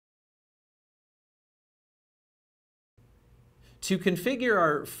To configure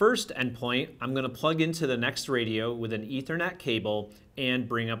our first endpoint, I'm going to plug into the next radio with an Ethernet cable and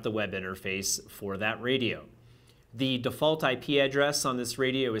bring up the web interface for that radio. The default IP address on this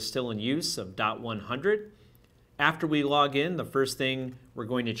radio is still in use of .100. After we log in, the first thing we're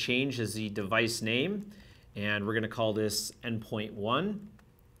going to change is the device name, and we're going to call this Endpoint 1.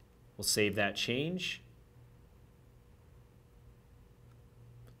 We'll save that change.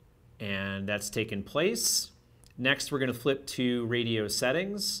 And that's taken place. Next, we're going to flip to radio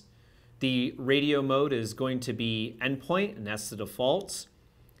settings. The radio mode is going to be endpoint, and that's the default.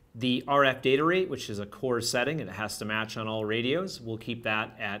 The RF data rate, which is a core setting, and it has to match on all radios, we'll keep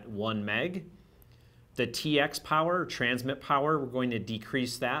that at 1 meg. The TX power, transmit power, we're going to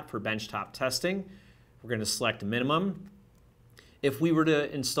decrease that for benchtop testing. We're going to select minimum. If we were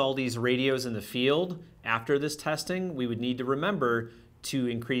to install these radios in the field after this testing, we would need to remember to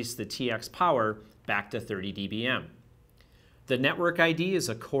increase the TX power back to 30 dBm. The network ID is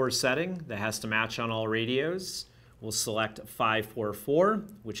a core setting that has to match on all radios. We'll select 544,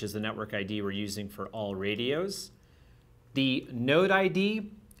 which is the network ID we're using for all radios. The node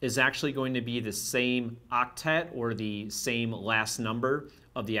ID is actually going to be the same octet or the same last number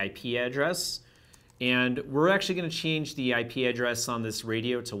of the IP address. And we're actually going to change the IP address on this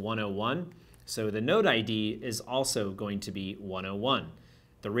radio to 101. So the node ID is also going to be 101.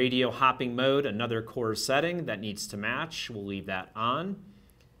 The radio hopping mode, another core setting that needs to match. We'll leave that on,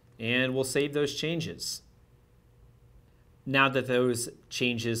 and we'll save those changes. Now that those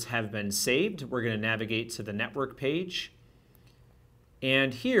changes have been saved, we're going to navigate to the network page.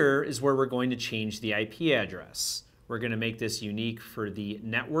 And here is where we're going to change the IP address. We're going to make this unique for the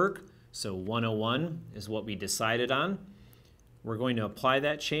network. So 101 is what we decided on. We're going to apply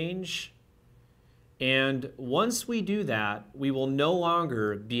that change. And once we do that, we will no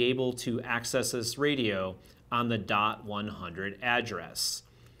longer be able to access this radio on the .100 address.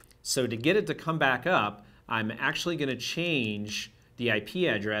 So to get it to come back up, I'm actually going to change the IP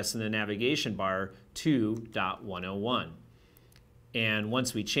address in the navigation bar to .101. And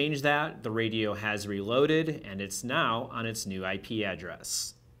once we change that, the radio has reloaded and it's now on its new IP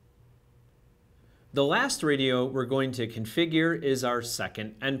address. The last radio we're going to configure is our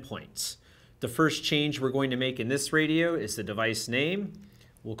second endpoint. The first change we're going to make in this radio is the device name.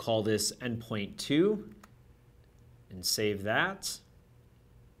 We'll call this Endpoint 2 and save that.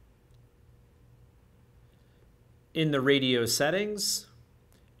 In the radio settings,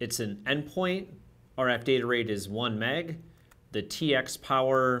 it's an endpoint. RF data rate is 1 meg. The TX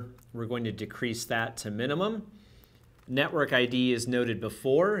power, we're going to decrease that to minimum. Network ID, as noted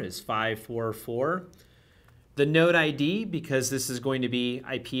before, is 544. The node ID, because this is going to be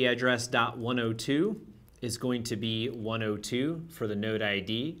IP address .102, is going to be 102 for the node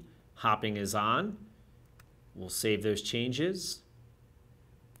ID. Hopping is on. We'll save those changes.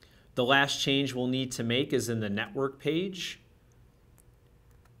 The last change we'll need to make is in the network page.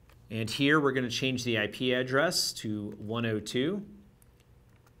 And here we're going to change the IP address to 102.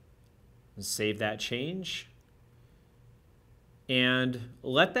 And save that change. And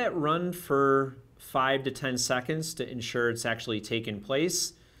let that run for 5 to 10 seconds to ensure it's actually taken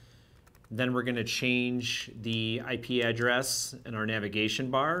place. Then we're going to change the IP address in our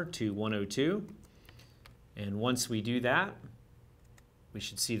navigation bar to 102. And once we do that, we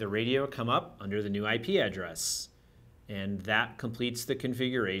should see the radio come up under the new IP address. And that completes the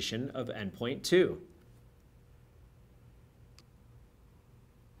configuration of Endpoint 2.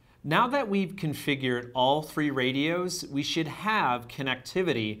 Now that we've configured all 3 radios, we should have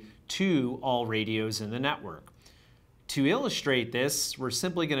connectivity to all radios in the network. To illustrate this, we're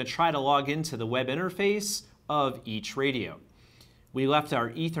simply going to try to log into the web interface of each radio. We left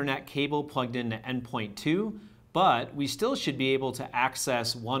our Ethernet cable plugged into Endpoint 2, but we still should be able to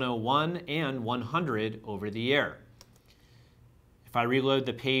access 101 and 100 over the air. If I reload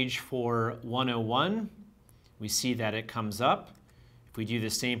the page for 101, we see that it comes up. If we do the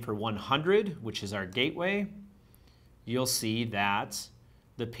same for 100, which is our gateway, you'll see that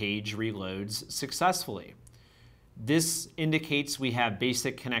the page reloads successfully. This indicates we have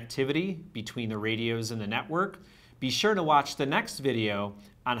basic connectivity between the radios and the network. Be sure to watch the next video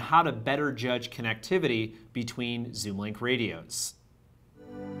on how to better judge connectivity between ZoomLink radios.